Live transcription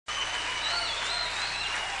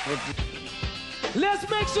Let's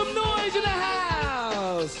make some noise in the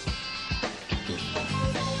house.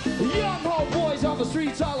 Young old boys on the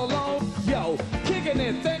streets all alone. Yo, kicking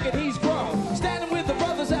it, thinking he's grown. Standing with the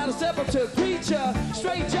brothers, how to step up to preacher.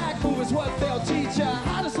 Straight jack move is what they'll teach ya.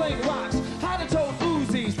 How to sling rocks, how to tote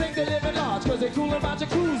Uzis. Think they live in large cause they coolin' my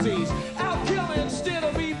jacuzzis. Out killing, still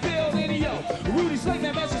to rebuilding. Yo, Rudy sling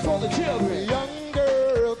that message for the children. Young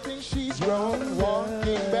girl thinks she's grown,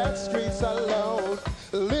 walking back streets alone.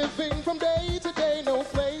 Living from day to day, no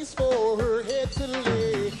place for her head to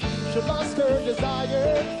lay. She lost her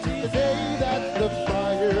desire the day that the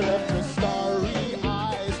fire left her starry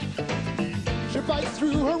eyes. She fights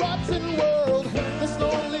through her rotten world, this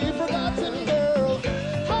lonely, forgotten girl.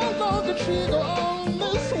 How long did she go on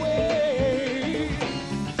this way?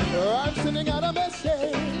 I'm sending out a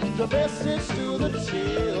message to the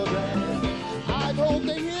children. I hope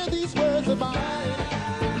they hear these words of mine.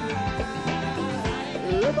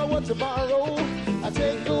 If I were tomorrow, I'd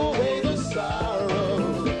take away the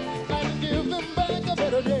sorrow and give them back a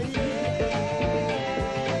better day.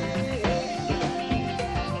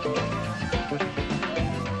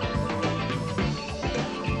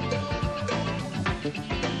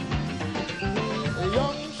 A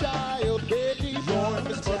young child, baby born,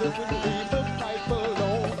 his mother couldn't leave the pipe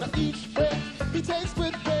alone. Now each breath he takes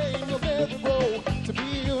with pain will never grow to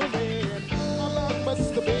be a man. How long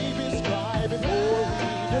must the babies cry before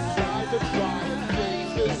we decide to try and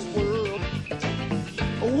change this world?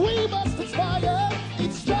 We must inspire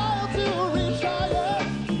each child to reach higher.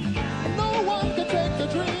 No one can take their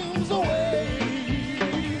dreams away.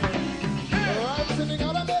 I'm sending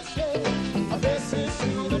out a message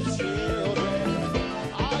to the children.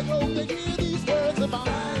 I hope they hear these words of mine.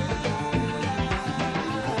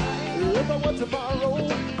 If I were tomorrow,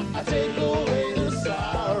 I'd take away their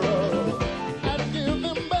sorrow and give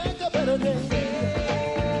them back a better day.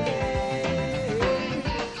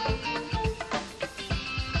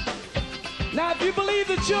 Now if you believe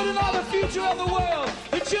the children are the future of the world,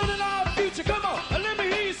 the children are our future, come on, and let me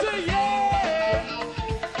hear you say yeah,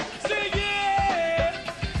 say yeah.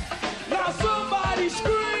 Now somebody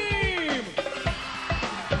scream.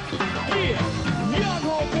 Yeah, young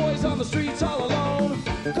homeboys on the streets all alone,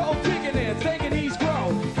 cold kicking it, thinking he's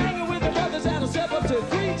grown. Hanging with the brothers, how to step up to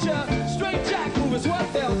preacher. Straight jack move is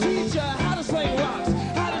what they'll teach ya. How to sling rocks,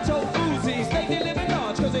 how to tote Uzis. Think they live in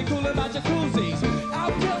large cause they coolin' my jacuzzis.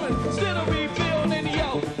 Out killing, still to rebuilding.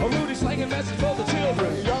 Yo, a Rudy slinging message for the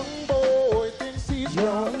children. Young boy thinks he's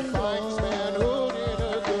grown, finds manhood in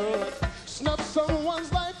a girl. Snuffs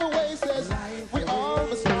someone's life away, says we all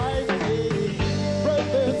must fight.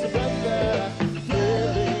 Brother to brother,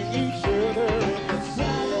 killing each other in the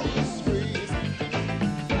city streets,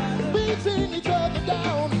 beating each other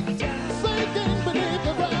down, sinking beneath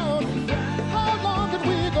the ground. How long can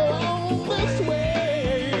we go on this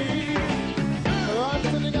way? I'm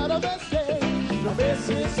sending out a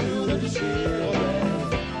message to the children.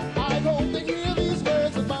 I hope they hear these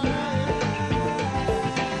words of mine.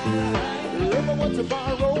 If I were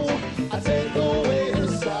tomorrow, I'd take away her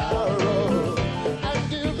sorrow and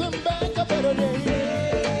give them back a better day.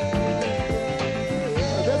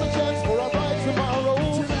 There's a chance for a bright tomorrow.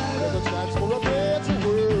 There's a chance for a better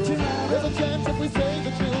world. There's a chance if we save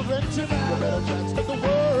the children. A better chance that the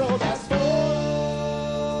world has for.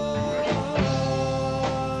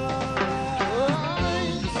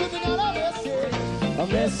 A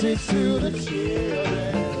message to the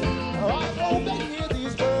children. I hope they hear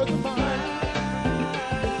these words of mine.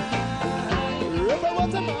 If I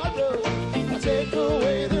were tomorrow, I'd take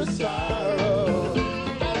away their sorrow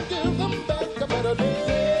and give them back a better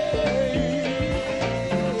day.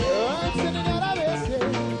 I'm sending out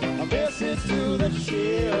a message to the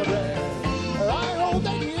children. I hope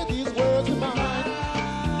they hear these words of mine.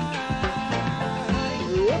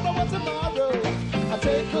 If I were tomorrow, I'd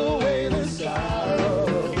take away their sorrow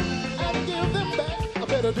and give them back a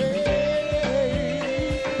better day.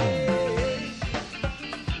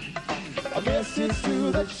 A message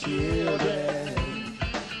to the children.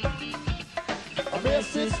 A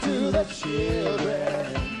message to the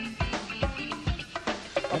children.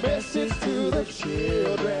 A message to the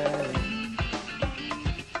children.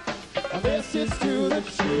 A message to the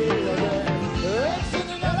children. I'm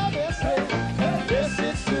sending out a message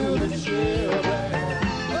to the children.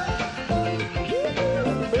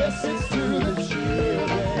 Message to the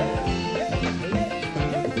children.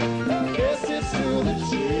 Message to the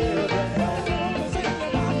children.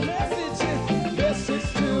 Message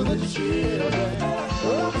to the children.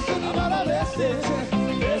 I'm sending out a message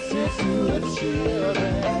to the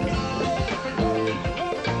children.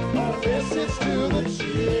 Message to the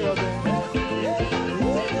children.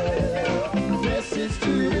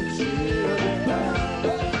 the children.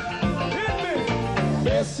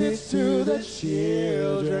 Message to the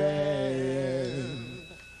children.